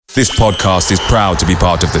This podcast is proud to be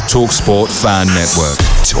part of the TalkSport Fan Network.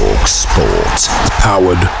 TalkSport.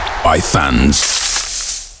 Powered by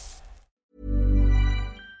fans.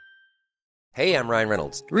 Hey, I'm Ryan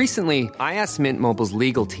Reynolds. Recently, I asked Mint Mobile's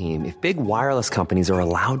legal team if big wireless companies are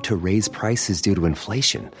allowed to raise prices due to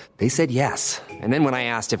inflation. They said yes. And then when I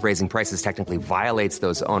asked if raising prices technically violates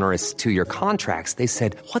those onerous two-year contracts, they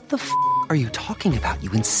said, "What the f*** are you talking about,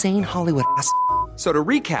 you insane Hollywood ass?" So to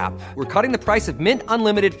recap, we're cutting the price of Mint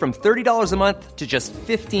Unlimited from $30 a month to just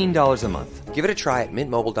 $15 a month. Give it a try at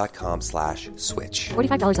mintmobile.com/switch.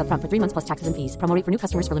 $45 up front for 3 months plus taxes and fees. Promo rate for new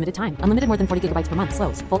customers for limited time. Unlimited more than 40 gigabytes per month.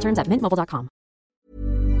 Slows full terms at mintmobile.com.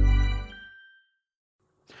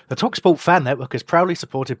 The TalkSport Fan Network is proudly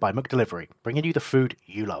supported by McDelivery, bringing you the food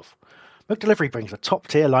you love. McDelivery brings a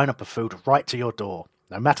top-tier lineup of food right to your door.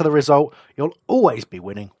 No matter the result, you'll always be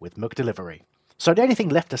winning with McDelivery. So the only thing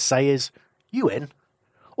left to say is, you in?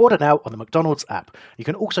 Order now on the McDonald's app. You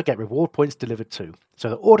can also get reward points delivered too, so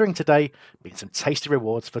that ordering today means some tasty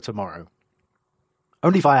rewards for tomorrow.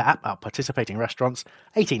 Only via app at participating restaurants,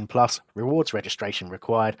 18 plus, rewards registration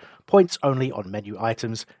required, points only on menu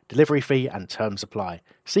items, delivery fee and terms apply.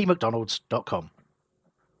 See mcdonalds.com.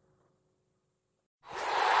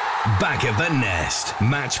 Back of the Nest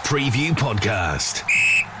Match Preview Podcast.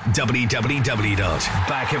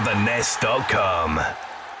 www.backofthenest.com.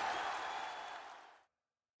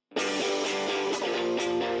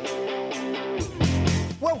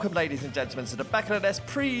 Welcome, ladies and gentlemen, to the Back of the Nest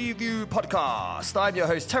Preview Podcast. I'm your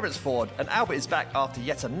host, Terence Ford, and Albert is back after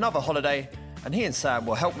yet another holiday, and he and Sam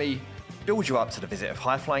will help me build you up to the visit of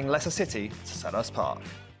high-flying Leicester City to Selhurst Park.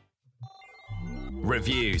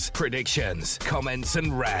 Reviews, predictions, comments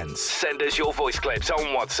and rants. Send us your voice clips on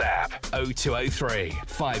WhatsApp 0203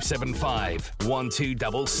 575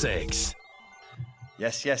 1266.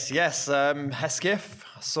 Yes. Hesketh,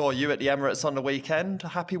 I saw you at the Emirates on the weekend.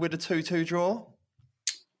 Happy with the 2-2 draw?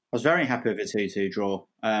 I was very happy with a 2-2 draw.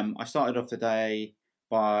 I started off the day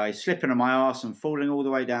by slipping on my arse and falling all the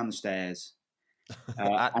way down the stairs.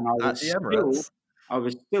 At the Emirates? I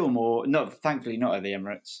was still more, thankfully not at the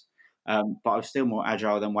Emirates, but I was still more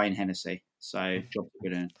agile than Wayne Hennessy. So job to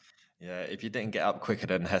good in. Yeah, if you didn't get up quicker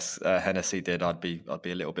than Hennessy did, I'd be a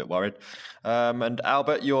little bit worried. And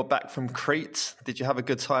Albert, you're back from Crete. Did you have a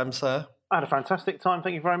good time, sir? I had a fantastic time.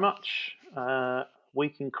 Thank you very much.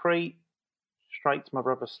 Week in Crete. Straight to my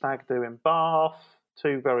brother's stag do in Bath.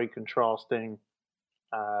 Two very contrasting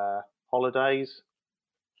holidays,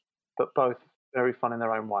 but both very fun in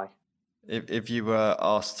their own way. If you were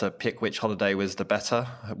asked to pick which holiday was the better,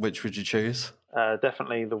 which would you choose?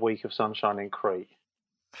 Definitely the week of sunshine in Crete.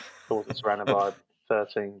 Of course, it's surrounded by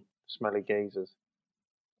 13 smelly geezers.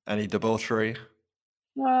 Any debauchery?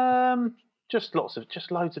 Just loads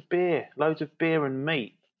of beer and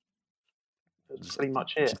meat. That's pretty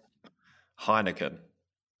much it. Heineken.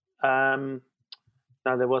 No,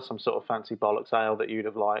 there was some sort of fancy bollocks ale that you'd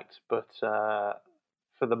have liked, but for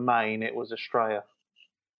the main, it was Estrella.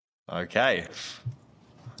 Okay.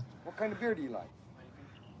 What kind of beer do you like?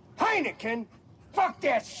 Heineken? Fuck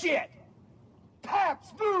that shit!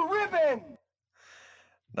 Pabst Blue Ribbon!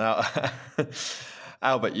 Now,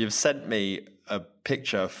 Albert, you've sent me a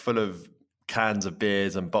picture full of cans of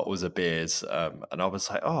beers and bottles of beers, and I was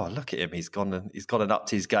like, "Oh, look at him! He's gone and upped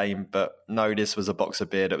his game." But no, this was a box of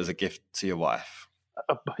beer that was a gift to your wife.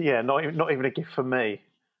 Yeah, not even a gift for me.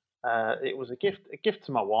 It was a gift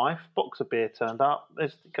to my wife. Box of beer turned up.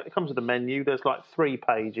 It comes with a menu. There's like 3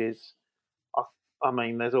 pages. I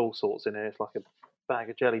mean, there's all sorts in here. It's like a bag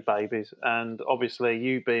of jelly babies. And obviously,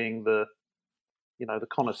 you being the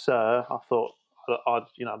connoisseur, I thought I'd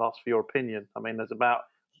ask for your opinion. I mean,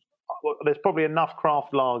 there's probably enough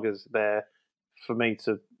craft lagers there for me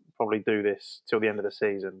to probably do this till the end of the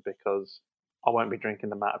season, because I won't be drinking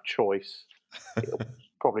them out of choice.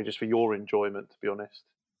 Probably just for your enjoyment, to be honest.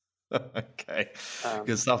 Okay,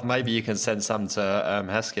 good stuff. Maybe you can send some to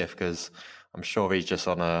Hesketh, because I'm sure he's just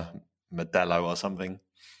on a Modelo or something.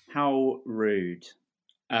 How rude.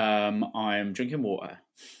 I'm drinking water.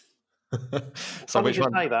 It's funny you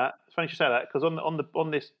should say that, because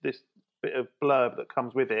on this bit of blurb that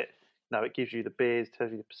comes with it, it gives you the beers,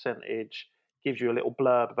 tells you the percentage, gives you a little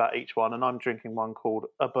blurb about each one, and I'm drinking one called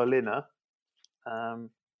a Berliner, and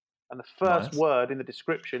the first word in the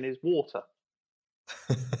description is water.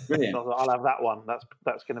 Brilliant. So I'll have that one. That's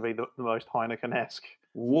going to be the most Heineken-esque.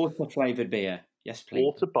 Water flavoured beer. Yes, please.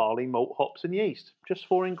 Water, barley, malt, hops, and yeast. Just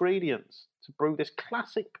 4 ingredients to brew this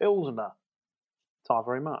classic Pilsner. Thank you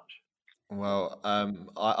very much. Well,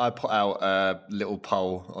 I put out a little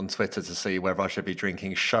poll on Twitter to see whether I should be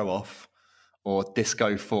drinking Show Off or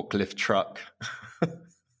Disco Forklift Truck.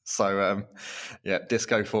 So, yeah,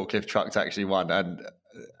 Disco Forklift Trucks actually won. And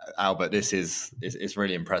Albert, this is it's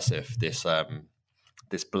really impressive. This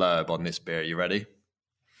blurb on this beer. Are you ready?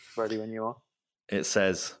 Ready when you are. It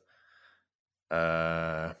says,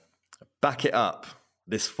 "Back it up.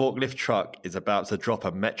 This forklift truck is about to drop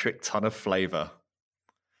a metric ton of flavour.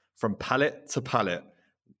 From pallet to pallet,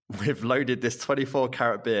 we've loaded this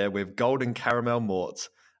 24-carat beer with golden caramel malt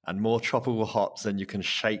and more tropical hops than you can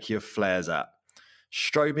shake your flares at.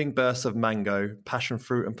 Strobing bursts of mango, passion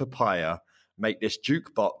fruit, and papaya make this juice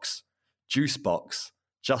box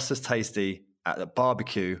just as tasty at the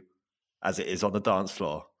barbecue as it is on the dance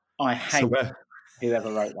floor." I hate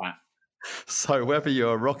whoever wrote that. So whether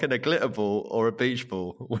you're rocking a glitter ball or a beach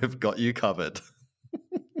ball, we've got you covered.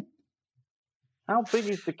 How big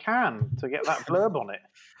is the can to get that blurb on it?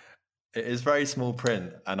 It is very small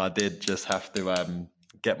print, and I did just have to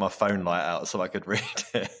get my phone light out so I could read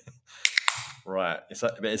it. Right,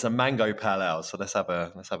 it's a mango pale ale, so let's have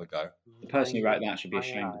a go. The person who wrote that should be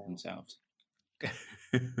ashamed of themselves. Yeah,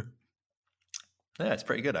 it's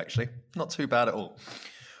pretty good actually. Not too bad at all.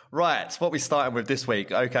 Right, what we starting with this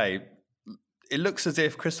week? Okay, it looks as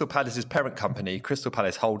if Crystal Palace's parent company, Crystal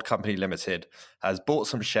Palace Hold Company Limited, has bought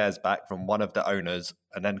some shares back from one of the owners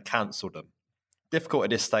and then cancelled them. Difficult at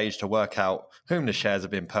this stage to work out whom the shares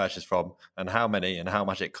have been purchased from and how many and how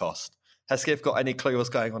much it cost. Hesketh, got any clue what's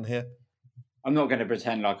going on here? I'm not going to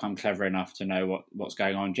pretend like I'm clever enough to know what's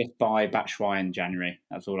going on. Just buy Batshuayi in January.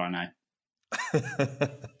 That's all I know.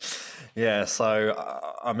 Yeah, so,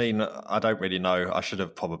 I mean, I don't really know. I should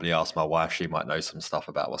have probably asked my wife. She might know some stuff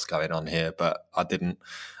about what's going on here, but I didn't.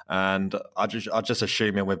 And I just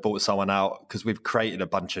assuming we've bought someone out because we've created a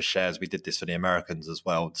bunch of shares. We did this for the Americans as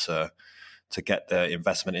well to get the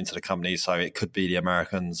investment into the company. So it could be the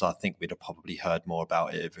Americans. I think we'd have probably heard more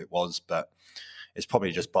about it if it was, but it's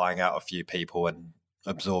probably just buying out a few people and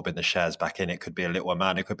absorbing the shares back in. It could be a little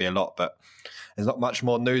amount, it could be a lot, but there's not much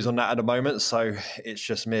more news on that at the moment. So it's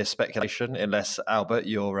just mere speculation, unless, Albert,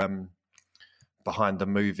 you're behind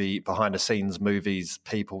the scenes movies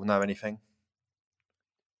people know anything.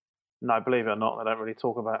 No, believe it or not, they don't really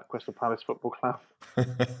talk about Crystal Palace Football Club.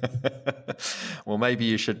 Well, maybe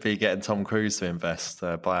you should be getting Tom Cruise to invest,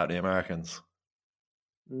 buy out the Americans.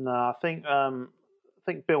 No, I think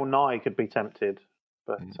Bill Nye could be tempted,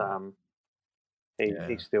 but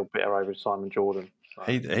he's still bitter over Simon Jordan. So.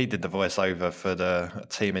 He did the voiceover for the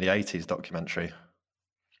Team in the 80s documentary.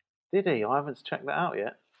 Did he? I haven't checked that out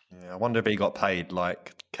yet. Yeah, I wonder if he got paid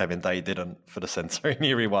like Kevin Day didn't for the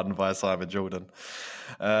Centenary one by Simon Jordan.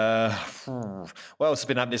 What else has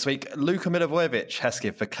been happening this week? Luka Milivojevic,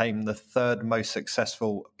 Hesketh, became the third most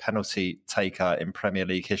successful penalty taker in Premier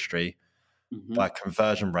League history by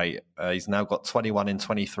conversion rate. He's now got 21 in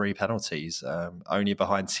 23 penalties, only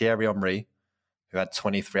behind Thierry Henry, who had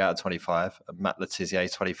 23 out of 25, and Matt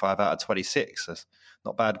Letizia, 25 out of 26. That's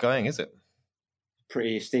not bad going, is it?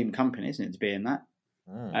 Pretty esteemed company, isn't it, to be in that?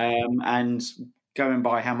 And going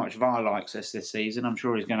by how much VAR likes us this season, I'm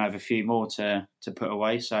sure he's going to have a few more to put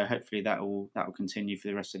away. So hopefully that will continue for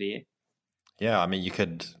the rest of the year. Yeah, I mean, you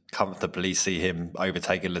could comfortably see him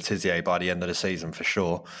overtaking Letizia by the end of the season for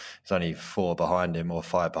sure. He's only 4 behind him or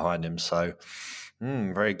 5 behind him. So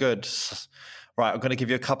very good. Right, I'm going to give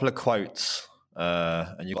you a couple of quotes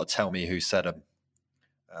and you've got to tell me who said them.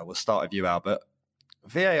 We'll start with you, Albert.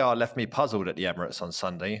 VAR left me puzzled at the Emirates on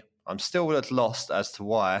Sunday. I'm still at lost as to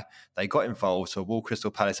why they got involved to award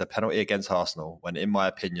Crystal Palace a penalty against Arsenal when, in my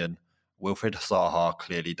opinion, Wilfried Zaha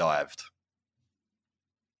clearly dived.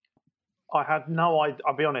 I had no idea.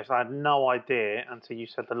 I'll be honest, I had no idea until you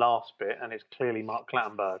said the last bit, and it's clearly Mark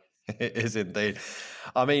Clattenburg. It is indeed.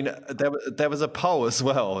 I mean, there was a poll as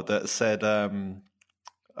well that said only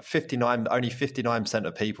 59%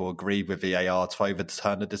 of people agreed with VAR to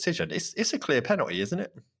overturn the decision. It's a clear penalty, isn't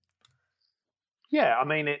it? Yeah, I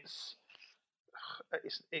mean, it's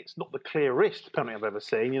not the clearest penalty I've ever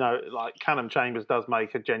seen. You know, like Callum Chambers does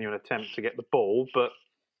make a genuine attempt to get the ball, but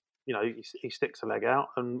you know, he sticks a leg out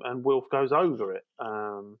and Wilf goes over it.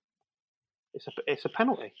 It's a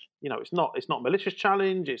penalty. You know, it's not malicious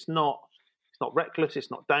challenge. It's not reckless.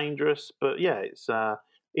 It's not dangerous. But yeah, it's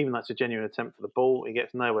even though it's a genuine attempt for the ball, he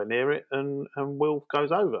gets nowhere near it, and Wilf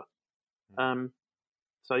goes over.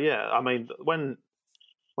 So yeah, I mean, when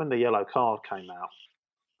the yellow card came out,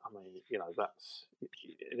 I mean, you know, that's,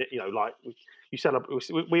 you know, like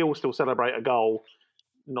we all still celebrate a goal,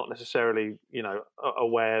 not necessarily, you know,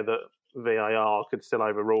 aware that VAR could still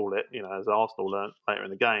overrule it, you know, as Arsenal learnt later in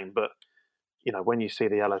the game. But, you know, when you see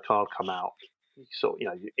the yellow card come out, you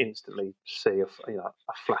instantly see a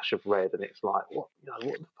flash of red, and it's like, what the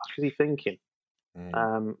fuck is he thinking?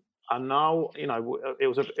 I know, it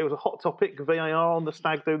was a hot topic, VAR on the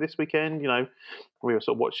Stag Do this weekend. We were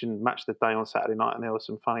sort of watching Match of the Day on Saturday night, and there were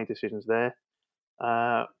some funny decisions there.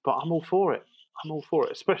 But I'm all for it.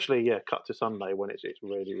 Especially cut to Sunday when it's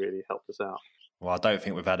really, really helped us out. Well, I don't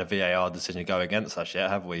think we've had a VAR decision go against us yet,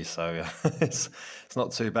 have we? So it's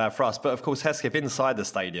not too bad for us. But of course, Hesketh, inside the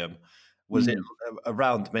stadium, was it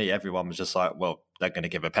around me? Everyone was just like, well, they're going to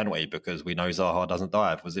give a penalty because we know Zaha doesn't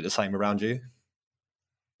dive. Was it the same around you?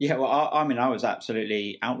 Yeah, well, I was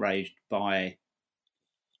absolutely outraged by,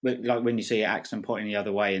 like, when you see Axon pointing the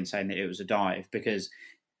other way and saying that it was a dive, because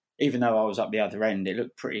even though I was up the other end, it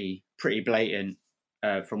looked pretty blatant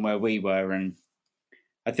from where we were. And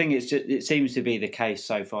I think it seems to be the case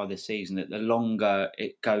so far this season that the longer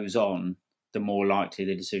it goes on, the more likely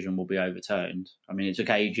the decision will be overturned. I mean, it took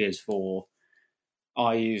ages for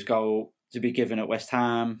Ayew's goal to be given at West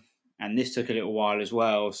Ham, and this took a little while as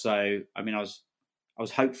well. So, I mean, I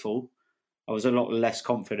was hopeful. I was a lot less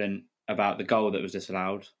confident about the goal that was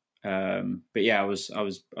disallowed. But yeah, I was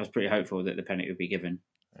pretty hopeful that the penalty would be given.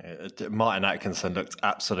 Martin Atkinson looked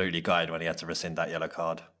absolutely gutted when he had to rescind that yellow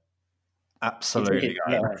card. Absolutely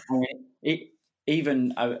gutted. Yeah. I mean,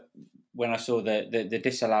 even when I saw the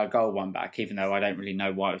disallowed goal one back, even though I don't really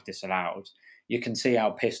know why it was disallowed, you can see how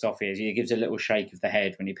pissed off he is. He gives a little shake of the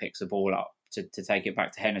head when he picks the ball up to take it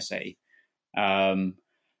back to Hennessy.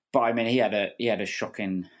 But I mean, he had a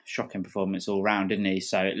shocking performance all round, didn't he?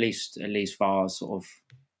 So at least VAR's sort of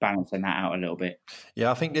balancing that out a little bit. Yeah,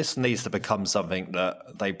 I think this needs to become something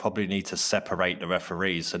that they probably need to separate the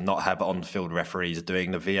referees and not have on-field referees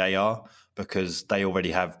doing the VAR, because they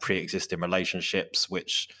already have pre-existing relationships,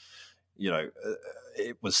 which,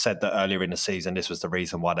 it was said that earlier in the season this was the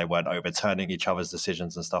reason why they weren't overturning each other's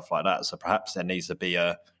decisions and stuff like that. So perhaps there needs to be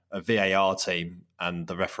a VAR team and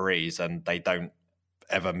the referees, and they don't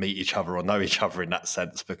ever meet each other or know each other in that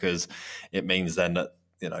sense, because it means then that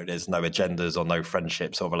there's no agendas or no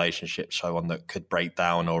friendships or relationships so on that could break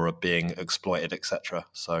down or are being exploited, etc.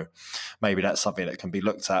 So maybe that's something that can be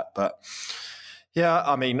looked at. But yeah,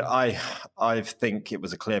 I mean, I think it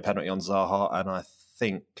was a clear penalty on Zaha, and I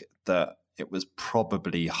think that it was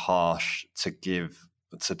probably harsh to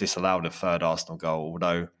disallow the third Arsenal goal,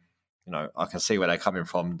 although I can see where they're coming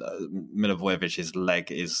from. Milivojevic's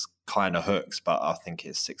leg is kind of hooked, but I think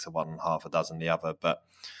it's 6 of one and half a dozen the other. But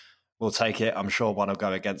we'll take it. I'm sure one will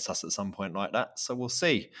go against us at some point like that. So we'll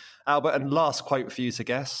see. Albert, and last quote for you to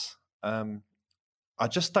guess. I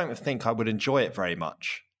just don't think I would enjoy it very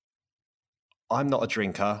much. I'm not a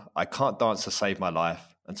drinker. I can't dance to save my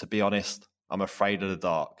life. And to be honest, I'm afraid of the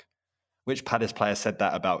dark. Which Palace player said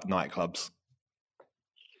that about nightclubs?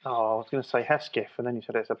 Oh, I was going to say Hesketh, and then you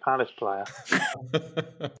said it's a Palace player.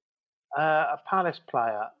 A Palace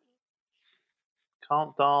player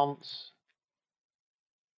can't dance.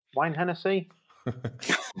 Wayne Hennessy?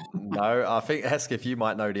 No, I think Hesketh, you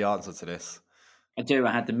might know the answer to this. I do.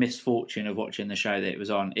 I had the misfortune of watching the show that it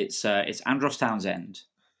was on. It's Andros Townsend.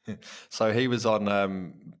 So he was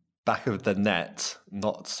on Back of the Net,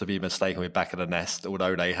 not to be mistaken with Back of the Nest,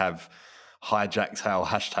 although they have hijacked our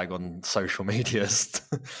hashtag on social medias.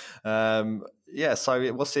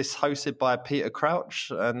 So what's this, hosted by Peter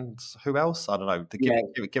Crouch and who else? I don't know.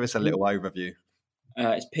 Give us a little overview.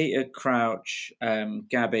 It's Peter Crouch,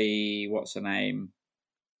 Gabby, what's her name?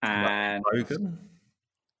 And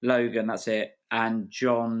Logan, that's it. And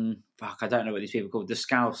John, I don't know what these people are called, the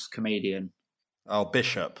Scouse comedian. Oh,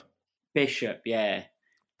 Bishop, yeah.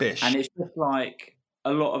 Bish. And it's just like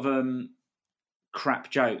a lot of them crap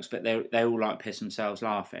jokes, but they all like piss themselves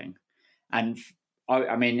laughing. And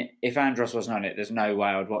I mean, if Andros wasn't on it, there's no way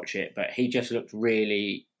I'd watch it, but he just looked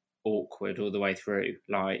really awkward all the way through.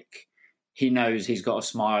 Like, he knows he's got to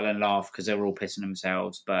smile and laugh because they're all pissing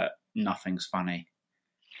themselves, but nothing's funny.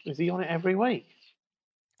 Is he on it every week?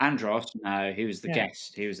 Andros? No, he was the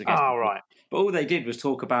guest. He was the guest. Oh, right. But all they did was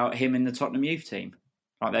talk about him in the Tottenham youth team.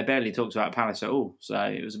 Like, they barely talked about Palace at all. So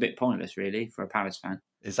it was a bit pointless, really, for a Palace fan.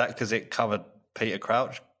 Is that because it covered Peter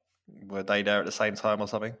Crouch? Were they there at the same time or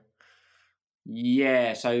something?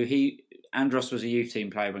 Yeah, so Andros was a youth team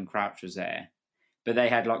player when Crouch was there. But they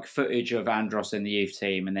had like footage of Andros in the youth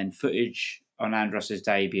team, and then footage on Andros's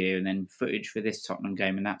debut, and then footage for this Tottenham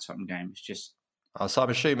game and that Tottenham game. It's just... So I'm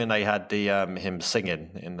assuming they had the him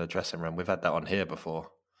singing in the dressing room. We've had that on here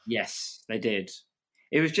before. Yes, they did.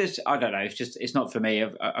 It was just, I don't know, it's not for me.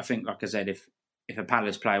 I think, like I said, if a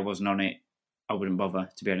Palace player wasn't on it, I wouldn't bother,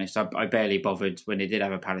 to be honest. I barely bothered when they did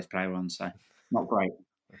have a Palace player on, so not great.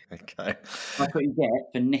 Okay. That's what you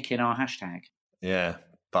get for nicking our hashtag. Yeah,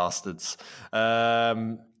 bastards.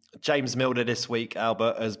 James Milner this week,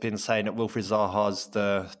 Albert, has been saying that Wilfried Zaha's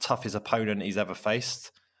the toughest opponent he's ever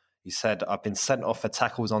faced. He said, "I've been sent off for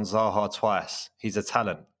tackles on Zaha twice. He's a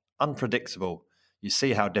talent, unpredictable. You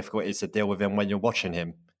see how difficult it is to deal with him when you're watching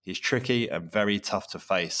him. He's tricky and very tough to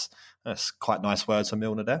face." That's quite nice words from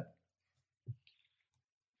Milner there.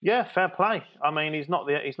 Yeah, fair play. I mean, he's not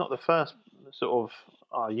the first sort of.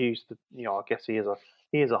 I guess he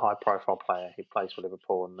is a high profile player. He plays for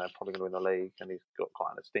Liverpool, and they're probably going to win the league, and he's got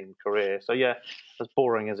quite an esteemed career. So yeah, as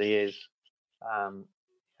boring as he is,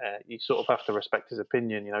 you sort of have to respect his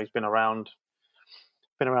opinion. He's been around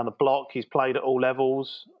the block. He's played at all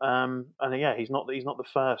levels, and yeah, he's not the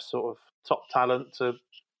first sort of top talent to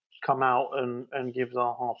come out and give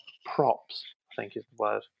Zaha props, I think is the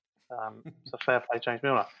word. So fair play, James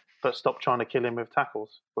Milner. But stop trying to kill him with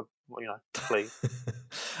tackles, please.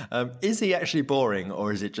 Is he actually boring,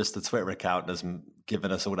 or is it just the Twitter account that's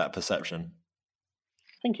given us all that perception?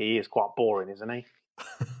 I think he is quite boring, isn't he?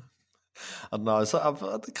 I don't know. So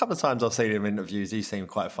a couple of times I've seen him in interviews, he seemed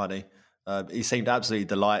quite funny. He seemed absolutely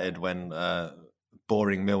delighted when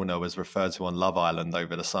boring Milner was referred to on Love Island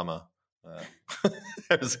over the summer.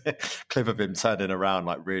 There was a clip of him turning around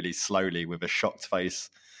like really slowly with a shocked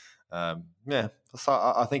face. So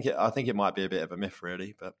I think it might be a bit of a myth,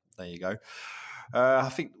 really, but there you go. I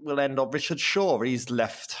think we'll end on Richard Shaw. He's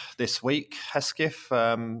left this week, Hesketh.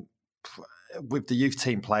 With the youth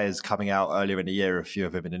team players coming out earlier in the year, a few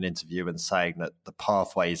of them in an interview and saying that the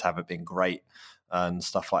pathways haven't been great and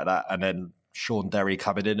stuff like that. And then Sean Derry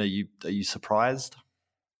coming in. Are you surprised?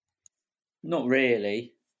 Not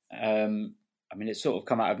really. I mean, it's sort of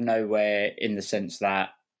come out of nowhere in the sense that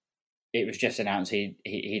it was just announced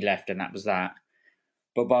he left and that was that.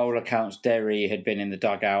 But by all accounts, Derry had been in the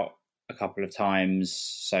dugout a couple of times.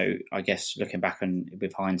 So I guess looking back and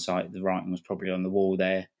with hindsight, the writing was probably on the wall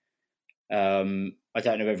there. I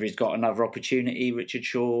don't know whether he's got another opportunity, Richard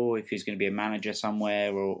Shaw, if he's going to be a manager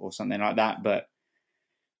somewhere or something like that. But,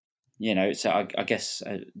 so I guess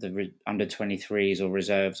the under 23s or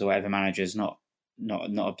reserves or whatever manager is not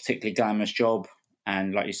a particularly glamorous job.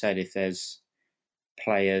 And like you said, if there's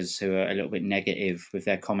players who are a little bit negative with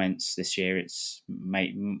their comments this year, it's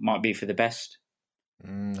might be for the best.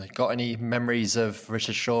 Got any memories of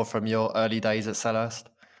Richard Shaw from your early days at Selhurst?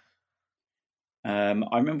 I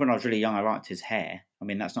remember when I was really young, I liked his hair. I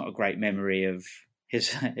mean, that's not a great memory of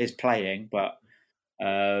his playing, but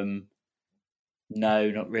no,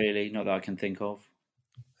 not really, not that I can think of.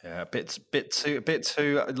 Yeah, a bit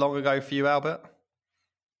too long ago for you, Albert.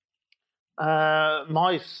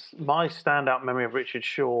 My standout memory of Richard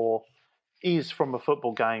Shaw is from a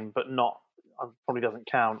football game, but probably doesn't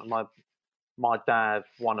count. My dad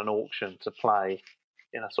won an auction to play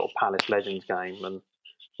in a sort of Palace Legends game and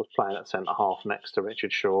was playing at centre half next to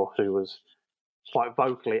Richard Shaw, who was quite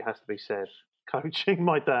vocally, it has to be said, coaching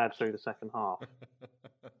my dad through the second half.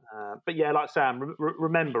 But yeah, like Sam,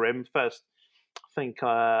 remember him first. I think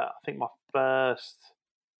my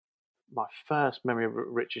first memory of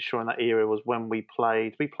Richard Shaw in that era was when we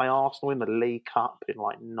play Arsenal in the League Cup in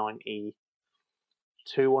like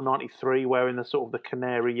 92 or 93, wearing the sort of the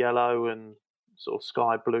canary yellow and sort of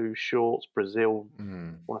sky blue shorts, Brazil, I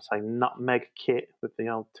want to say nutmeg kit with the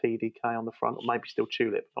old TDK on the front, or maybe still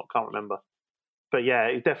tulip, I can't remember. But yeah,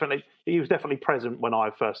 he was definitely present when I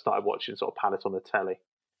first started watching sort of Palace on the telly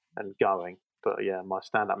and going. But yeah, my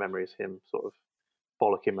stand-up memory is him sort of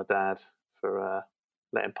bollocking my dad for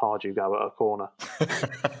letting Pardew go at a corner.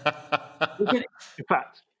 In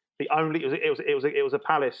fact, it was a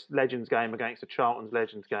Palace Legends game against a Charlton's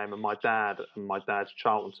Legends game, and my dad's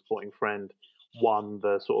Charlton supporting friend won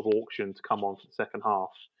the sort of auction to come on for the second half.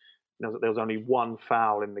 There was only one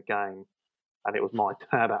foul in the game, and it was my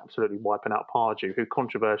dad absolutely wiping out Pardew, who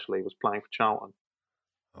controversially was playing for Charlton.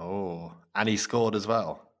 Oh, and he scored as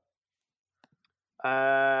well?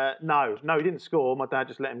 No, he didn't score. My dad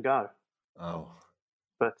just let him go. Oh.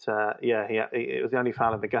 But it was the only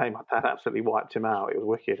foul in the game. My dad absolutely wiped him out. It was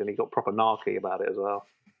wicked, and he got proper narky about it as well.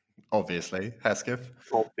 Obviously, Hesketh.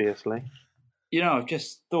 Obviously. I've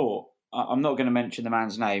just thought, I'm not going to mention the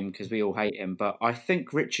man's name because we all hate him, but I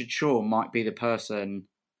think Richard Shaw might be the person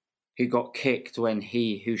who got kicked when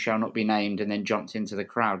he, who shall not be named, and then jumped into the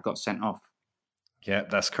crowd, got sent off. Yeah,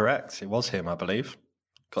 that's correct. It was him, I believe.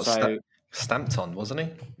 Got stamped on, wasn't he?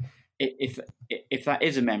 If that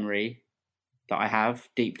is a memory that I have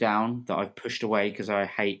deep down that I've pushed away because I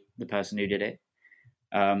hate the person who did it,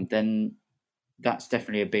 then that's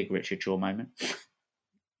definitely a big Richard Shaw moment.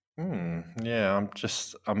 Yeah,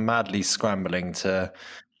 I'm madly scrambling to.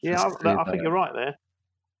 Yeah, I think you're right there.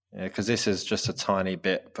 Yeah, because this is just a tiny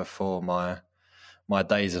bit before my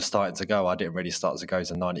days are starting to go. I didn't really start to go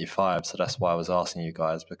to 95, so that's why I was asking you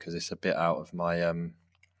guys, because it's a bit out of my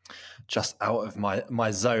just out of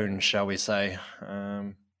my zone, shall we say.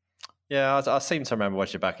 I seem to remember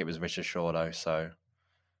watching back. It was Richard Shaw, though, so...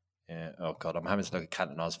 Yeah. Oh, God, I'm having to look at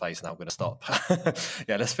Cantona's face now. I'm going to stop.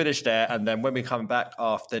 Yeah, let's finish there. And then when we come back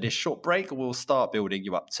after this short break, we'll start building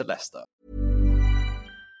you up to Leicester.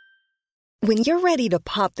 When you're ready to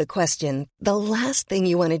pop the question, the last thing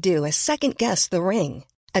you want to do is second-guess the ring.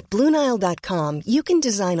 At BlueNile.com, you can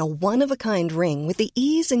design a one-of-a-kind ring with the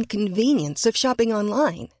ease and convenience of shopping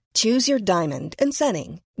online. Choose your diamond and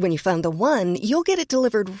setting. When you find the one, you'll get it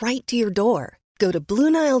delivered right to your door. Go to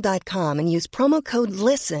BlueNile.com and use promo code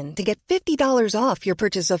LISTEN to get $50 off your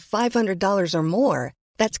purchase of $500 or more.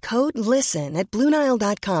 That's code LISTEN at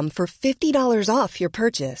BlueNile.com for $50 off your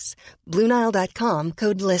purchase. BlueNile.com,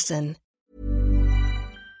 code LISTEN.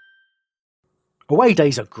 Away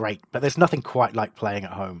days are great, but there's nothing quite like playing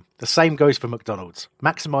at home. The same goes for McDonald's.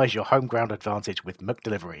 Maximise your home ground advantage with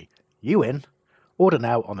McDelivery. You in? Order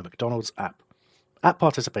now on the McDonald's app. At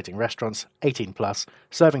participating restaurants, 18 plus,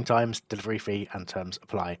 serving times, delivery fee and terms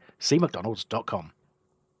apply. See mcdonalds.com.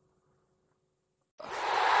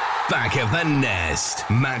 Back of the Nest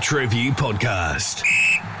Match Review Podcast.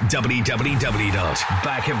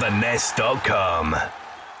 www.backofthenest.com. Back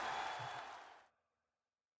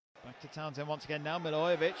to Townsend once again now.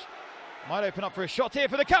 Milojevic might open up for a shot here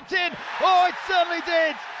for the captain. Oh, it certainly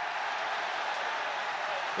did.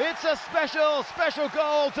 It's a special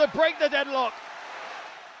goal to break the deadlock.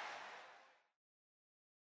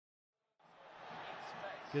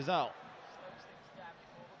 Gazal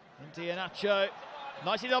into Iheanacho,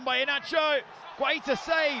 nicely done by Iheanacho. Guaita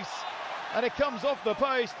saves, and it comes off the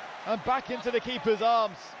post and back into the keeper's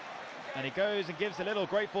arms. And he goes and gives a little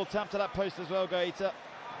grateful tap to that post as well, Guaita.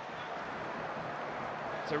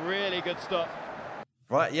 It's a really good stop.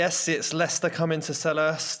 Right, yes, it's Leicester coming to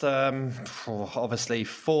Selhurst. Obviously,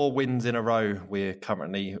 4 wins in a row we're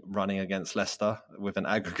currently running against Leicester with an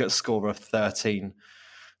aggregate score of 13-1.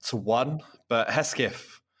 But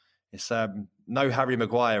Hesketh, it's no Harry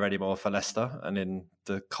Maguire anymore for Leicester. And in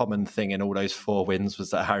the common thing in all those 4 wins was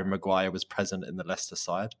that Harry Maguire was present in the Leicester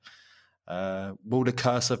side. Will the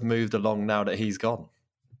curse have moved along now that he's gone?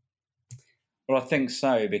 Well, I think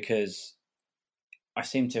so, because I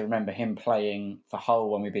seem to remember him playing for Hull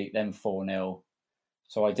when we beat them 4-0.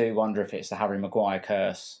 So I do wonder if it's the Harry Maguire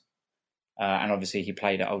curse. And obviously he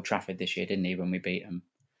played at Old Trafford this year, didn't he, when we beat them,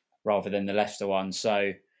 rather than the Leicester one.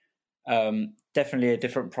 So definitely a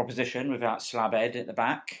different proposition without Slabhead at the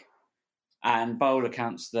back. And by all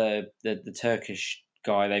accounts, the Turkish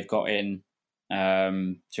guy they've got in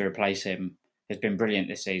to replace him has been brilliant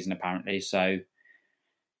this season, apparently. So,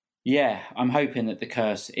 yeah, I'm hoping that the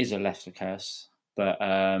curse is a Leicester curse. But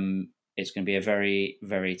it's going to be a very,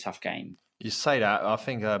 very tough game. You say that. I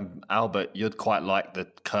think, Albert, you'd quite like the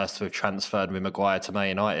curse to have transferred with Maguire to Man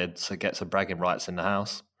United to get some bragging rights in the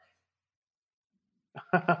house.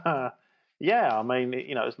 Yeah, I mean,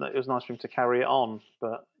 it was nice for him to carry it on.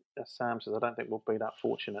 But as Sam says, I don't think we'll be that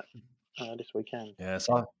fortunate this weekend. Yeah,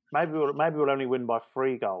 so maybe we'll only win by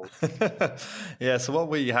 3 goals. Yeah, so what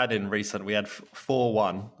we had we had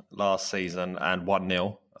 4-1 last season and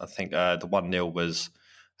 1-0. I think the 1-0 was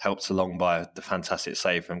helped along by the fantastic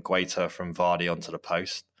save from Guaita from Vardy onto the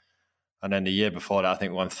post. And then the year before that, I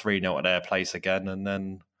think we won 3-0 at their place again. And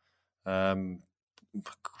then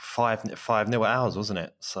 5-0 at ours, wasn't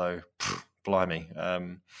it? So, blimey.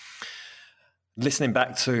 Listening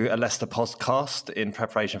back to a Leicester podcast in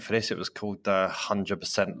preparation for this, it was called the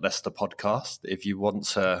 100% Leicester podcast. If you want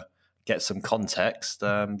to get some context,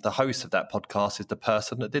 the host of that podcast is the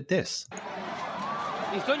person that did this.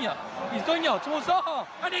 He's done ya towards Zaha,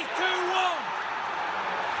 and it's 2-1.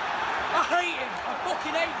 I hate him. I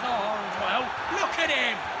fucking hate Zaha as well. Look at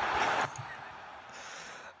him.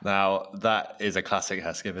 Now, that is a classic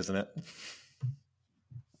Hesketh, isn't it?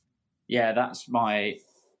 Yeah, that's my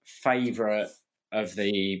favourite of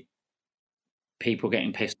the people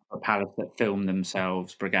getting pissed off at Palace that film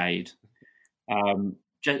themselves brigade.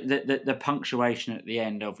 Just the punctuation at the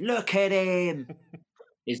end of, look at him,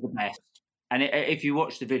 is the best. And if you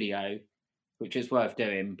watch the video, which is worth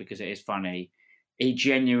doing because it is funny, he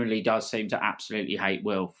genuinely does seem to absolutely hate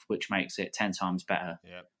Wilf, which makes it 10 times better.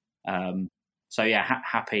 Yeah. So yeah,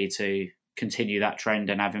 happy to continue that trend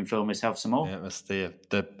and have him film himself some more. Yeah, it was the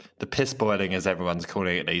piss boiling, as everyone's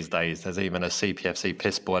calling it these days. There's even a CPFC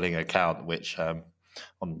piss boiling account, which on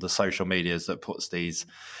the social medias that puts these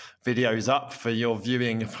videos up for your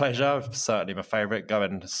viewing pleasure. Certainly my favourite. Go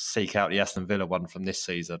and seek out the Aston Villa one from this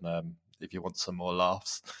season if you want some more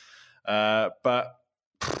laughs. But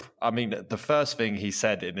I mean, the first thing he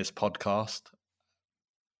said in this podcast,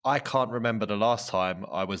 I can't remember the last time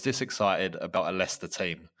I was this excited about a Leicester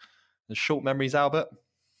team. The short memories, Albert?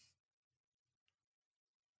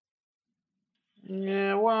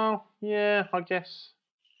 Yeah, well, yeah, I guess.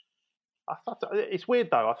 It's weird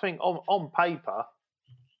though. I think on paper,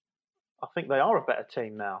 I think they are a better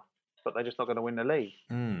team now, but they're just not going to win the league.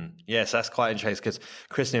 Yes, that's quite interesting because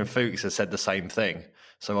Christian Fuchs has said the same thing.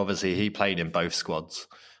 So obviously he played in both squads,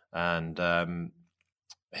 and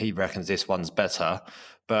he reckons this one's better.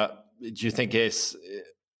 But do you think it's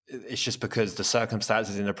just because the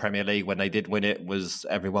circumstances in the Premier League when they did win it was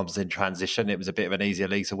everyone was in transition? It was a bit of an easier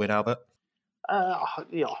league to win, Albert?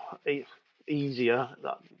 Easier,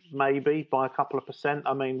 maybe by a couple of percent.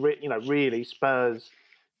 I mean, really, Spurs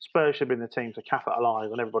should have been the team to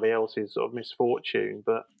capitalise on everybody else's sort of misfortune.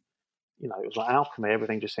 But it was like alchemy.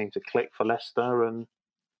 Everything just seemed to click for Leicester, and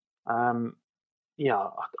I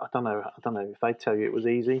don't know. I don't know if they tell you it was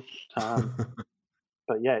easy.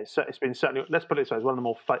 But yeah, it's been certainly. Let's put it this way: it's one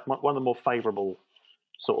of the more favourable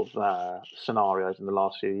sort of scenarios in the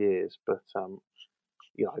last few years. But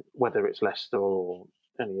whether it's Leicester or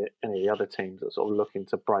any of the other teams that are sort of looking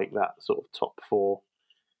to break that sort of top four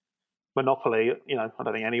monopoly, I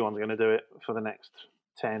don't think anyone's going to do it for the next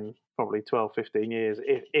 10, probably 12, 15 years,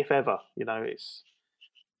 if ever. It's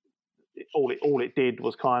all it did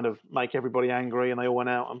was kind of make everybody angry, and they all went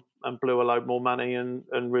out and blew a load more money and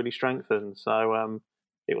really strengthened. So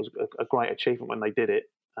it was a great achievement when they did it.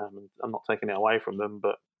 I'm not taking it away from them,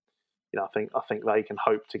 but I think they can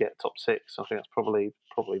hope to get top six. I think that's probably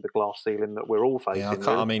the glass ceiling that we're all facing.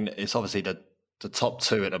 Yeah, I mean, it's obviously the top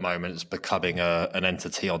two at the moment is becoming an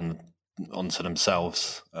entity onto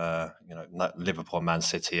themselves. Liverpool and Man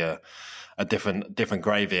City are a different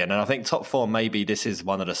gravy, and I think top four, maybe this is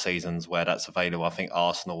one of the seasons where that's available. I think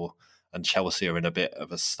Arsenal and Chelsea are in a bit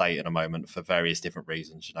of a state at the moment for various different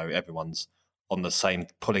reasons. Everyone's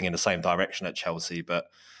pulling in the same direction at Chelsea, but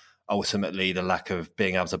ultimately the lack of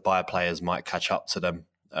being able to buy players might catch up to them.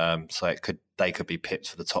 So they could be pipped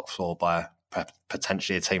for the top floor by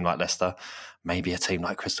potentially a team like Leicester, maybe a team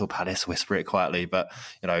like Crystal Palace, whisper it quietly. But,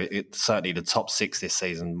 certainly the top six this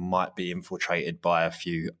season might be infiltrated by a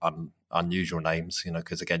few unusual names,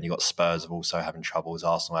 because again, you've got Spurs are also having trouble as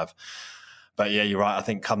Arsenal have. But yeah, you're right. I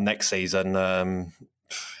think come next season,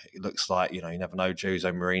 it looks like, you never know, Jose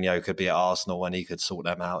Mourinho could be at Arsenal and he could sort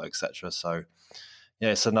them out, etc. So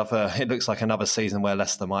yeah, it looks like another season where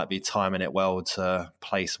Leicester might be timing it well to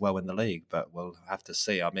place well in the league, but we'll have to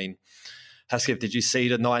see. I mean, Hesketh, did you see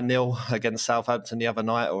the 9-0 against Southampton the other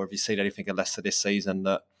night, or have you seen anything of Leicester this season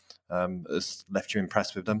that has left you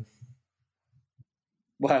impressed with them?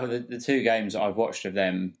 Well, the two games that I've watched of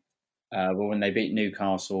them were when they beat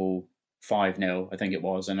Newcastle 5-0, I think it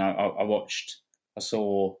was, and I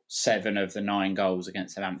saw 7 of the 9 goals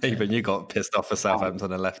against Southampton. Even you got pissed off for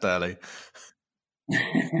Southampton and left early.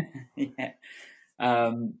 Yeah.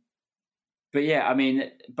 But yeah, I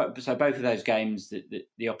mean, so both of those games,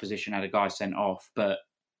 the opposition had a guy sent off. But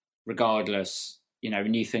regardless,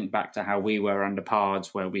 when you think back to how we were under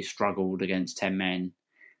Pards, where we struggled against 10 men,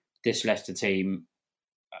 this Leicester team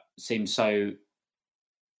seems so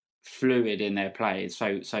fluid in their play,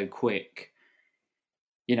 so quick.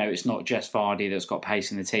 It's not just Vardy that's got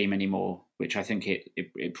pace in the team anymore, which I think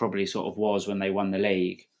it probably sort of was when they won the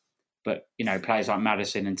league. But, players like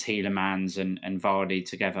Maddison and Tielemans and Vardy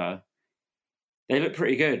together, they look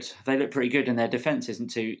pretty good. And their defence isn't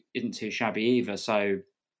too shabby either. So,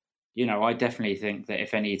 I definitely think that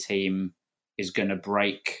if any team is going to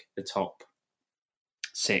break the top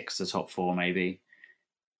 6, the top 4 maybe,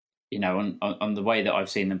 on the way that I've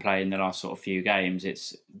seen them play in the last sort of few games,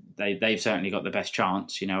 they've certainly got the best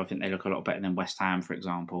chance. I think they look a lot better than West Ham, for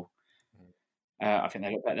example. I think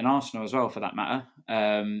they look better than Arsenal as well, for that matter.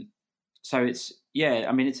 So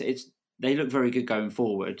they look very good going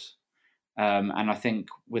forward. And I think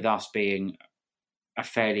with us being a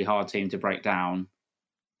fairly hard team to break down,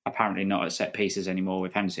 apparently not at set pieces anymore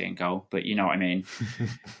with Hennessy in goal, but you know what I mean?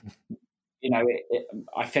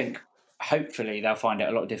 I think hopefully they'll find it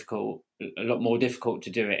a lot more difficult to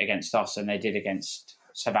do it against us than they did against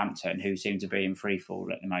Southampton, who seem to be in free fall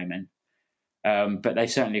at the moment. But they've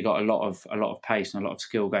certainly got a lot of pace and a lot of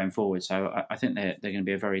skill going forward. So I think they're going to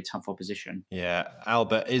be a very tough opposition. Yeah,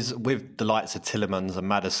 Albert, is with the likes of Tielemans and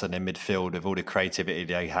Maddison in midfield, with all the creativity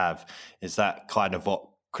they have, is that kind of what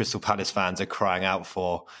Crystal Palace fans are crying out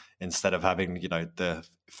for, instead of having, the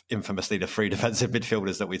infamously the 3 defensive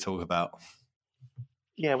midfielders that we talk about?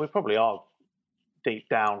 Yeah, we probably are deep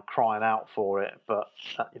down crying out for it, but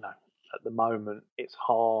at the moment it's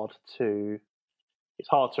hard to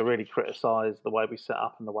really criticise the way we set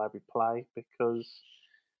up and the way we play, because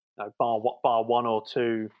bar one or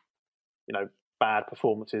two, bad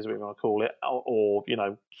performances, we want to call it, or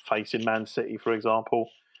facing Man City, for example,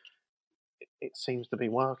 it seems to be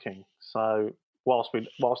working. So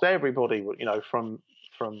whilst everybody, from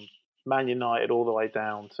Man United all the way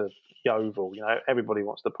down to Yeovil, everybody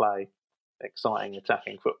wants to play exciting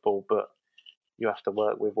attacking football, but you have to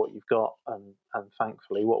work with what you've got, and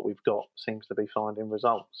thankfully what we've got seems to be finding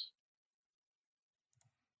results.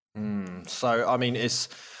 So, I mean, it's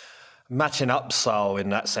matching up style in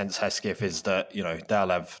that sense, Hesketh, is that, they'll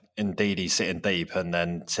have Ndidi sitting deep and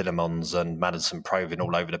then Tielemans and Maddison probing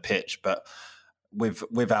all over the pitch. But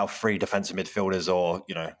with our three defensive midfielders, or,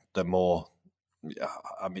 the more,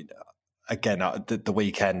 I mean, again, the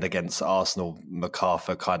weekend against Arsenal,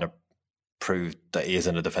 MacArthur kind of proved that he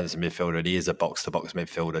isn't a defensive midfielder, and he is a box-to-box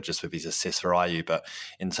midfielder just with his assists for Ayew. But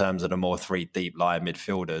in terms of the more three deep-lying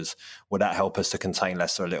midfielders, would that help us to contain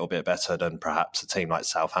Leicester a little bit better than perhaps a team like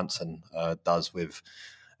Southampton does, with,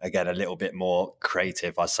 again, a little bit more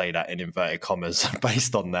creative? I say that in inverted commas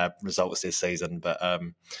based on their results this season. But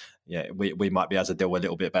we might be able to deal a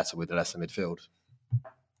little bit better with the Leicester midfield.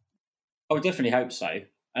 I would definitely hope so.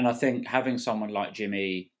 And I think having someone like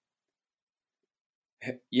Jimmy,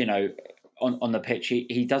 on the pitch,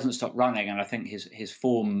 he doesn't stop running, and I think his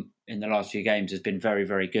form in the last few games has been very,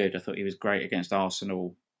 very good. I thought he was great against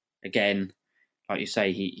Arsenal. Again, like you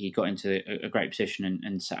say, he got into a great position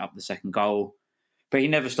and set up the second goal. But he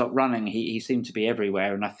never stopped running. He seemed to be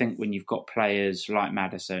everywhere. And I think when you've got players like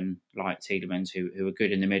Maddison, like Tielemans, who are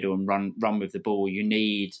good in the middle and run with the ball, you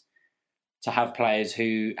need to have players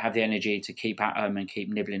who have the energy to keep at them and keep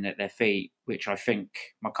nibbling at their feet, which I think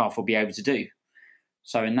MacArthur will be able to do.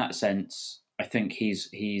 So in that sense, I think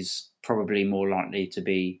he's probably more likely to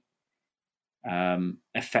be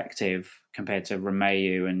effective compared to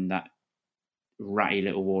Romeu and that ratty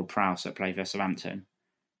little Ward-Prowse that played for Southampton.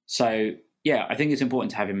 So yeah, I think it's important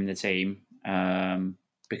to have him in the team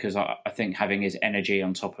because I think having his energy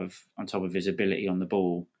on top of his ability on the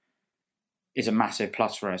ball is a massive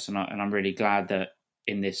plus for us, and I'm really glad that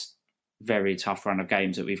in this very tough run of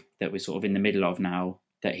games that we're sort of in the middle of now,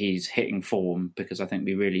 that he's hitting form, because I think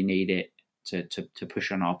we really need it to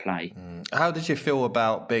push on our play. How did you feel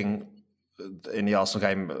about being in the Arsenal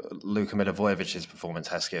game, Luka Milivojevic's performance,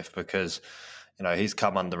 Hesketh? Because, he's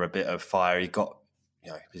come under a bit of fire.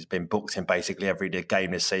 He's been booked in basically every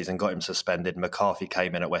game this season, got him suspended. McCarthy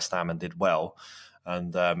came in at West Ham and did well.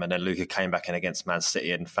 And then Luka came back in against Man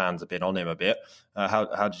City, and fans have been on him a bit.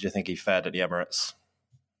 How did you think he fared at the Emirates?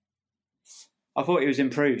 I thought he was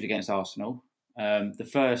improved against Arsenal. The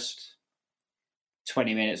first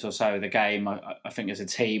 20 minutes or so of the game, I think as a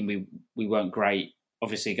team, we weren't great.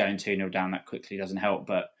 Obviously, going 2-0 down that quickly doesn't help,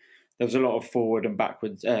 but there was a lot of forward and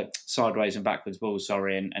backwards, sideways and backwards balls,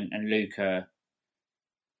 and Luka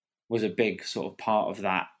was a big sort of part of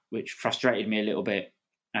that, which frustrated me a little bit.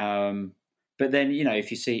 But then,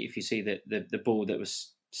 if you see the ball that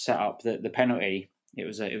was set up, the penalty, it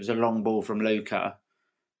was a long ball from Luka.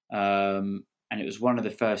 And it was one of the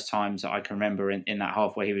first times that I can remember in that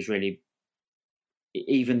half where he was really,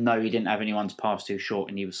 even though he didn't have anyone to pass too short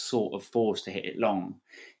and he was sort of forced to hit it long,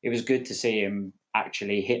 it was good to see him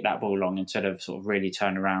actually hit that ball long instead of sort of really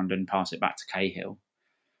turn around and pass it back to Cahill.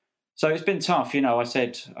 So it's been tough. I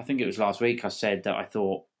think it was last week, I said that I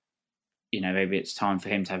thought, maybe it's time for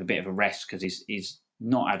him to have a bit of a rest because he's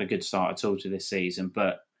not had a good start at all to this season.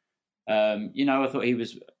 But, I thought he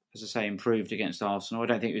was, as I say, improved against Arsenal. I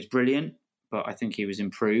don't think it was brilliant, but I think he was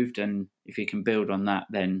improved, and if he can build on that,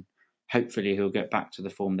 then hopefully he'll get back to the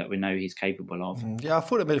form that we know he's capable of. Yeah, I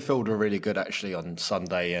thought the midfield were really good actually on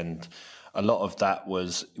Sunday, and a lot of that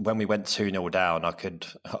was when we went 2-0 down.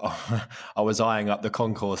 I was eyeing up the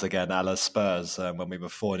concourse again, a la Spurs, when we were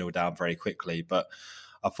 4-0 down very quickly, but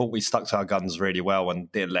I thought we stuck to our guns really well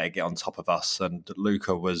and didn't let it get on top of us. And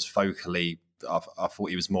Luka was vocally, I thought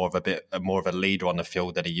he was more of a leader on the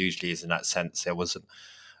field than he usually is in that sense. There wasn't.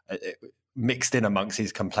 Mixed in amongst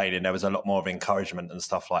his complaining, there was a lot more of encouragement and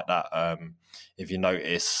stuff like that. If you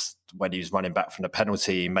notice, when he was running back from the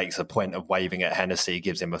penalty, he makes a point of waving at Hennessy,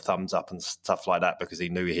 gives him a thumbs up and stuff like that because he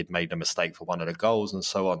knew he'd made a mistake for one of the goals and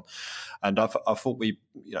so on. And I thought we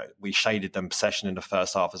shaded them possession in the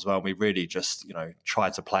first half as well. We really just,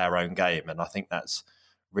 tried to play our own game. And I think that's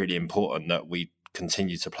really important that we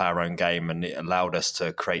continue to play our own game, and it allowed us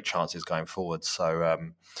to create chances going forward. So,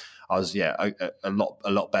 I was a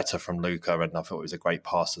lot better from Luka, and I thought it was a great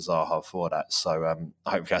pass to Zaha for that. So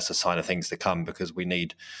hopefully that's a sign of things to come, because we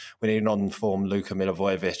need an on-form Luka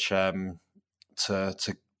Milivojevic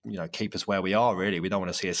to keep us where we are. Really, we don't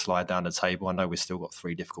want to see us slide down the table. I know we've still got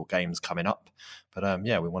 3 difficult games coming up, but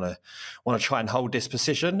we want to try and hold this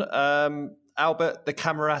position. Albert, the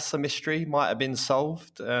Camarasa mystery might have been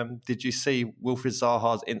solved. Did you see Wilfried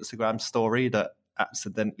Zaha's Instagram story that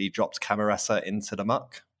accidentally dropped Camarasa into the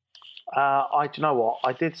muck? Do you know what?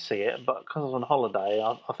 I did see it, but because I was on holiday,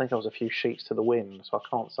 I think I was a few sheets to the wind, so I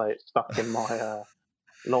can't say it's stuck in my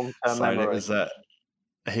long-term memory. It was,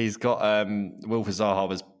 he's got Wilfried Zaha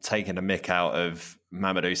was taking a mick out of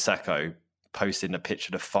Mamadou Sakho, posting a picture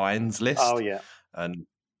of the fines list. Oh yeah, and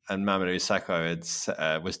Mamadou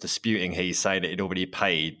Sakho was disputing. He's saying that he'd already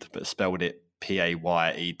paid, but spelled it Payed.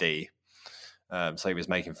 So he was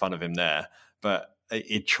making fun of him there, but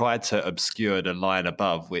it tried to obscure the line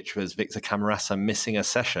above, which was Victor Camarasa missing a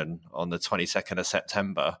session on the 22nd of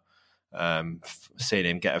September, seeing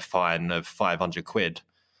him get a fine of 500 quid.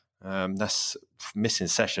 That's missing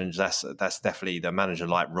sessions. That's definitely the manager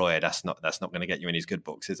like Roy. That's not going to get you in his good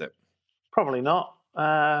books, is it? Probably not.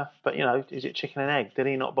 But is it chicken and egg? Did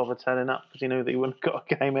he not bother turning up because he knew that he wouldn't have got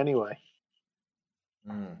a game anyway?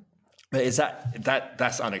 But is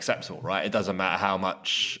that's unacceptable, right? It doesn't matter how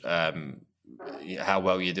much. How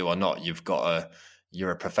well you do or not,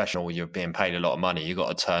 you're a professional, you're being paid a lot of money, you've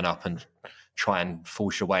got to turn up and try and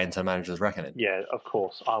force your way into the manager's reckoning. Yeah, of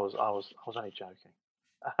course. I was only joking.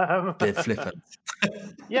 Bit flippant.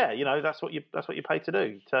 Yeah, that's what you pay to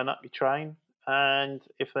do. Turn up, you train, and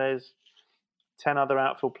if there's 10 other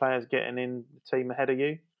outfield players getting in the team ahead of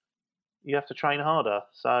you, you have to train harder.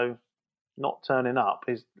 So not turning up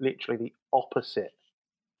is literally the opposite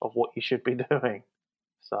of what you should be doing.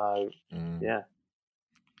 So, yeah.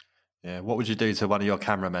 What would you do to one of your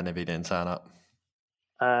cameramen if he didn't turn up?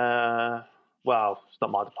 Well, it's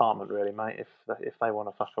not my department really, mate. If they want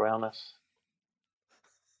to fuck around, that's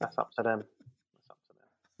up to them.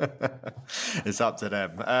 It's up to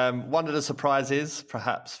them. One of the surprises,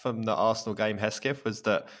 perhaps, from the Arsenal game, Hesketh, was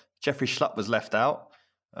that Jeffrey Schlupp was left out.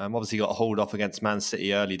 Obviously got hauled off against Man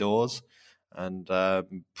City early doors. And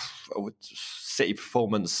City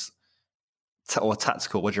performance... or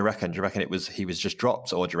tactical, what do you reckon? Do you reckon he was just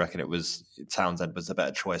dropped, or do you reckon it was Townsend was a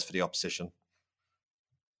better choice for the opposition?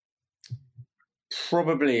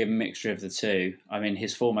 Probably a mixture of the two. I mean,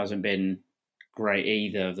 his form hasn't been great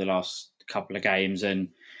either of the last couple of games, and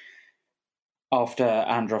after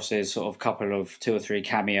Andros's sort of couple of 2 or 3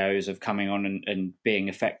 cameos of coming on and being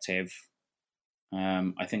effective,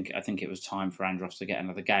 I think it was time for Andros to get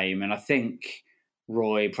another game, and I think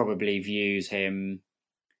Roy probably views him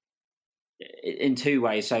in 2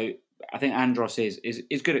 ways. So I think Andros is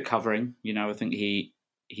good at covering. I think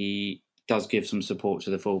he does give some support to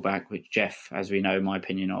the fullback, which Jeff, as we know, my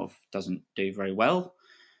opinion of, doesn't do very well.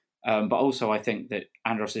 But also I think that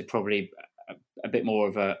Andros is probably a bit more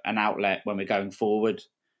of an outlet when we're going forward.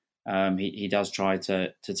 He does try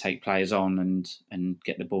to take players on and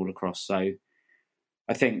get the ball across. So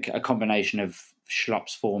I think a combination of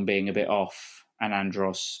Schlupp's form being a bit off and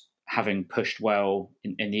Andros having pushed well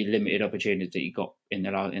in the limited opportunities that he got in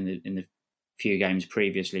the few games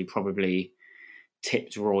previously, probably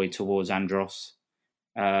tipped Roy towards Andros.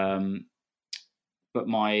 But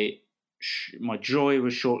my joy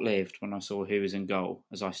was short-lived when I saw who was in goal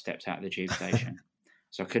as I stepped out of the tube station.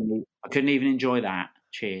 So I couldn't even enjoy that.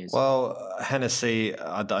 Cheers. Well, Hennessy,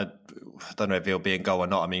 I don't know if he'll be in goal or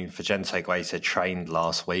not. I mean, Vicente Guaita trained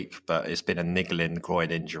last week, but it's been a niggling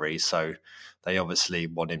groin injury, so they obviously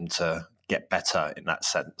want him to get better in that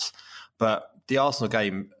sense. But the Arsenal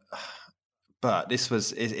game,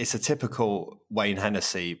 it's a typical Wayne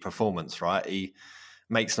Hennessy performance, right? He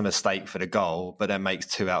makes a mistake for the goal, but then makes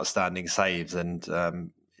 2 outstanding saves, and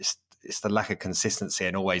it's the lack of consistency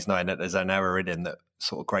and always knowing that there's an error in him that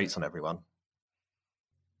sort of grates on everyone.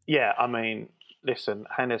 Yeah, I mean, listen,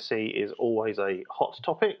 Hennessy is always a hot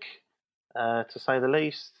topic, to say the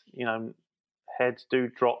least. Heads do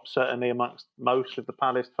drop, certainly amongst most of the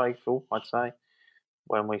Palace faithful, I'd say,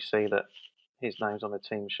 when we see that his name's on the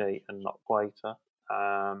team sheet and not Guaita.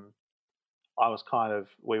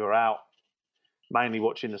 We were out mainly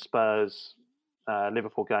watching the Spurs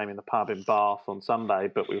Liverpool game in the pub in Bath on Sunday,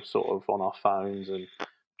 but we were sort of on our phones and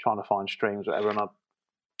trying to find streams, whatever. And I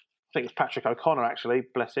think it's Patrick O'Connor, actually,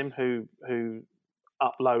 bless him, who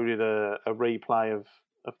uploaded a replay of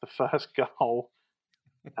the first goal.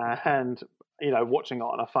 And, watching it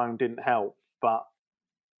on a phone didn't help. But,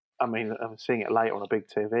 I mean, seeing it later on a big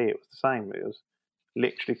TV, it was the same. It was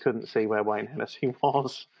literally couldn't see where Wayne Hennessy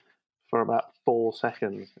was for about 4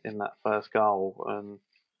 seconds in that first goal. And,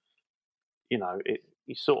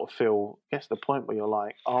 you sort of gets to the point where you're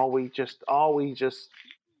like, are we just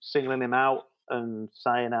singling him out and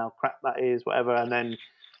saying how crap that is, whatever, and then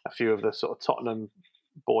a few of the sort of Tottenham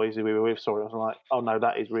boys who we were with saw it. I was like, oh no,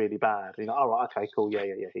 that is really bad. You know, all right, okay, cool, yeah,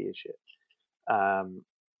 he is shit. And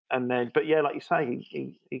then, but yeah, like you say,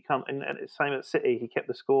 he come and same at City, he kept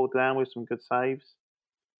the score down with some good saves.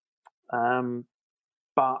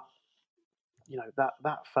 But you know that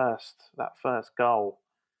first goal,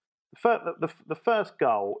 the first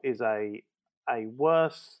goal is a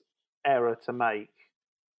worse error to make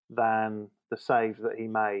than the saves that he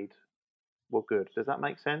made were good. Does that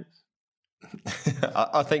make sense?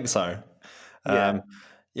 I think so.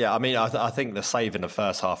 Yeah, I mean, I think the save in the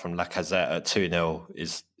first half from Lacazette at 2-0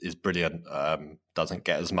 is brilliant. Doesn't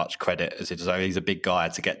get as much credit as he deserves. He's a big guy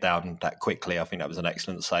to get down that quickly. I think that was an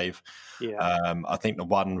excellent save. Yeah. I think the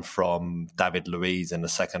one from David Luiz in the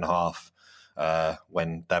second half,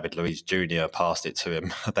 when David Luiz Jr. passed it to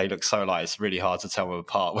him, they look so like it's really hard to tell them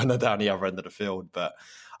apart when they're down the other end of the field. But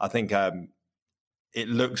I think it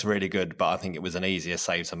looks really good, but I think it was an easier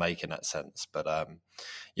save to make in that sense. But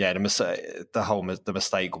yeah, the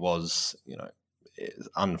mistake was, you know,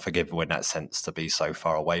 unforgivable in that sense to be so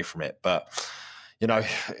far away from it. But you know,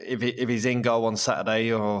 if he's in goal on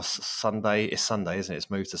Saturday or Sunday, it's Sunday, isn't it?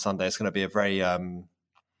 It's moved to Sunday. It's going to be a very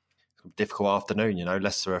difficult afternoon. You know,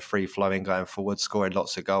 Leicester are free flowing going forward, scoring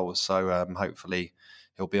lots of goals. So hopefully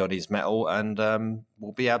he'll be on his mettle and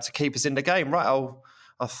will be able to keep us in the game. Right,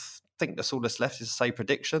 I think that's all that's left is to say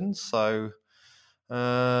predictions. So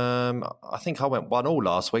I think I went 1-1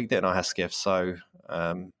 last week, didn't I, Hesketh? So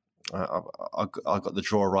I got the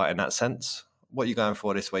draw right in that sense. What are you going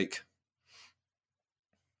for this week?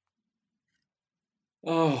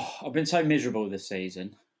 Oh, I've been so miserable this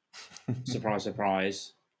season. Surprise,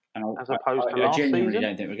 surprise. And As opposed to I last genuinely season?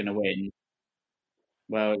 don't think we're going to win.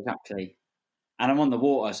 Well, exactly. And I'm on the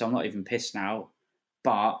water, so I'm not even pissed now.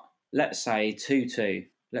 But let's say 2-2.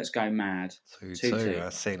 Let's go mad. 2-2.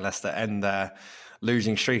 I've seen Leicester end their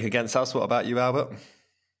losing streak against us. What about you, Albert?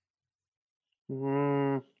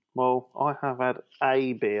 Well, I have had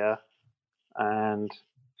a beer and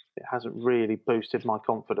it hasn't really boosted my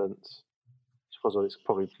confidence. Because it's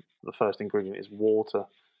probably the first ingredient is water.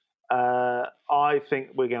 I think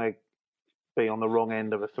we're going to be on the wrong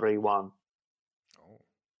end of a 3-1.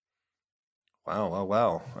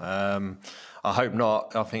 Wow. I hope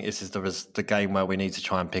not. I think this is the game where we need to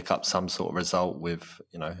try and pick up some sort of result with,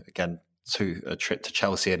 you know, again, a trip to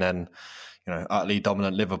Chelsea and then, you know, utterly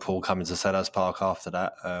dominant Liverpool coming to Selhurst Park after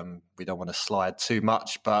that. We don't want to slide too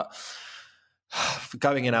much, but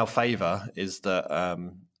going in our favour is that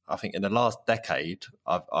I think in the last decade,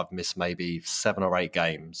 I've missed maybe 7 or 8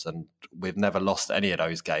 games and we've never lost any of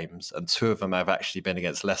those games. And 2 of them have actually been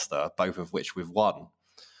against Leicester, both of which we've won.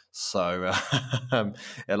 So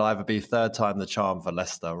it'll either be third time the charm for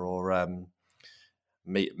Leicester or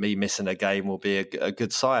me missing a game will be a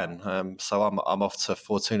good sign. So I'm off to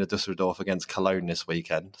Fortuna Düsseldorf against Cologne this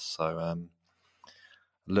weekend. So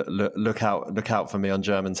look out for me on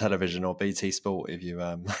German television or BT Sport if you...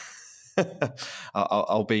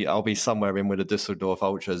 I'll be somewhere in with the Düsseldorf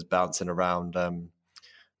Ultras bouncing around,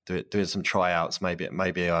 doing some tryouts.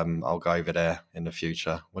 Maybe I'll go over there in the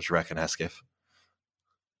future. What do you reckon, Hesketh?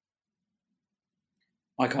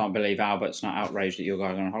 I can't believe Albert's not outraged that you're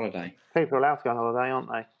going on holiday. People are allowed to go on holiday,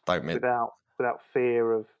 aren't they? Don't mean without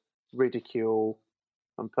fear of ridicule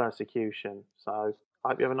and persecution. So I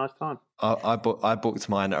hope you have a nice time. I booked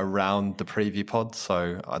mine around the preview pod,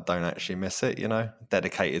 so I don't actually miss it, you know.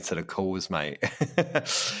 Dedicated to the cause, mate.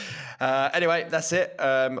 Anyway, that's it.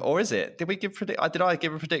 Or is it? Did I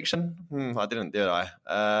give a prediction? I didn't, did I?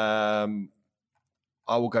 I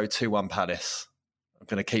will go 2-1 Palace. I'm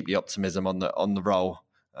going to keep the optimism on the roll.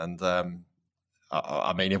 And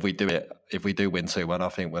I mean, if we do win 2-1, I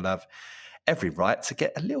think we'll have every right to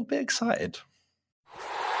get a little bit excited.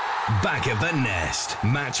 Back of the Nest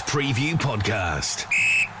Match Preview Podcast.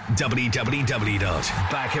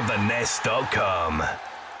 www.backofthenest.com.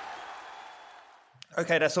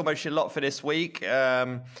 Okay, that's almost your lot for this week.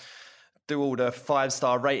 Do all the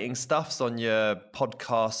 5-star rating stuffs on your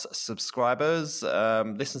podcast subscribers.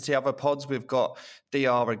 Listen to the other pods. We've got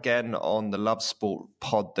DR again on the Love Sport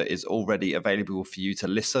pod that is already available for you to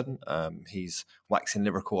listen. He's waxing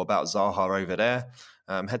lyrical about Zaha over there.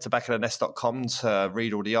 Head to backofthenest.com to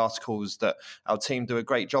read all the articles that our team do a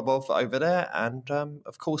great job of over there. And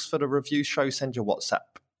of course, for the review show, send your WhatsApp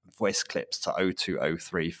voice clips to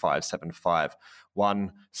 0203 575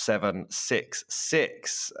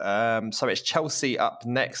 1766. So it's Chelsea up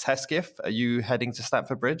next. Hesketh, are you heading to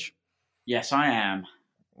Stamford Bridge? Yes, I am.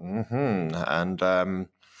 Mm-hmm. And you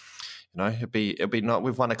know, it'll be not.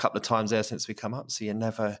 We've won a couple of times there since we come up, so you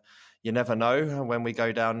never know when we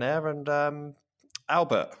go down there. And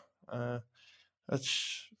Albert,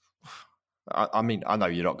 I mean, I know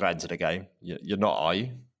you're not going to the game. You're not, are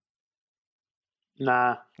you?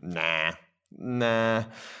 Nah.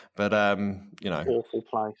 But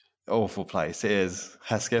awful place it is.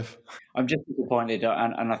 Hesketh? I'm just disappointed,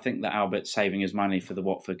 and I think that Albert's saving his money for the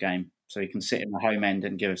Watford game, so he can sit in the home end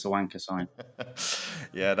and give us a wanker sign.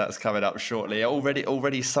 Yeah, that's coming up shortly.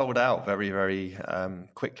 Already sold out very, very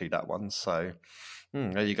quickly, that one. So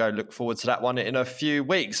there you go. Look forward to that one in a few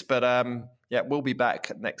weeks. But we'll be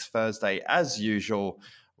back next Thursday as usual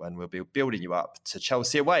when we'll be building you up to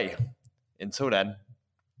Chelsea away. Until then,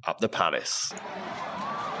 up the Palace.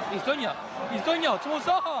 He's done ya towards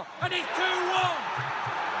Zaha, and it's 2-1.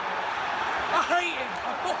 I hate him. I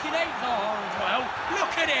fucking hate Zaha as well.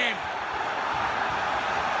 Look at him.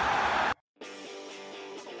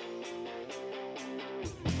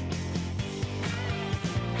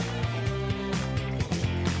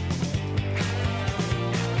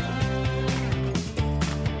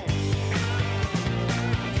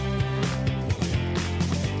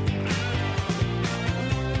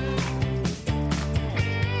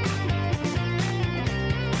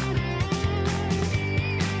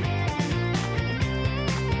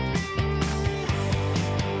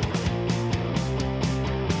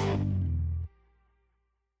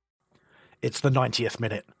 It's the 90th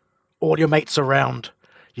minute. All your mates are round.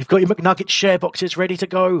 You've got your McNugget share boxes ready to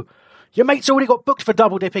go. Your mate's already got booked for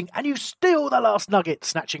double dipping, and you steal the last nugget,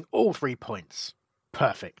 snatching all 3 points.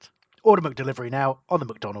 Perfect. Order McDelivery now on the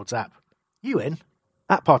McDonald's app. You in?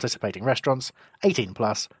 At participating restaurants, 18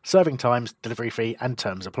 plus, serving times, delivery fee, and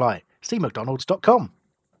terms apply. See mcdonalds.com.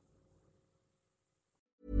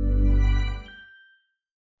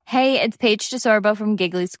 Hey, it's Paige DeSorbo from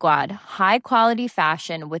Giggly Squad. High quality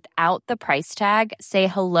fashion without the price tag. Say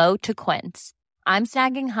hello to Quince. I'm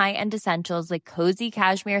snagging high-end essentials like cozy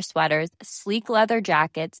cashmere sweaters, sleek leather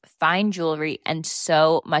jackets, fine jewelry, and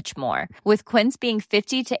so much more. With Quince being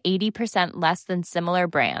 50 to 80% less than similar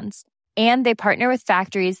brands. And they partner with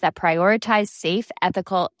factories that prioritize safe,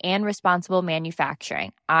 ethical, and responsible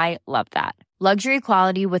manufacturing. I love that. Luxury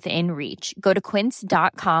quality within reach. Go to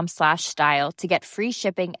quince.com/style to get free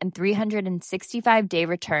shipping and 365-day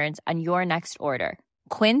returns on your next order.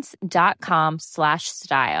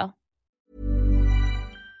 Quince.com/style.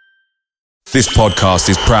 This podcast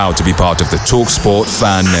is proud to be part of the TalkSport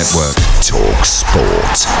Fan Network.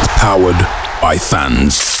 TalkSport. Powered by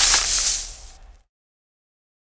fans.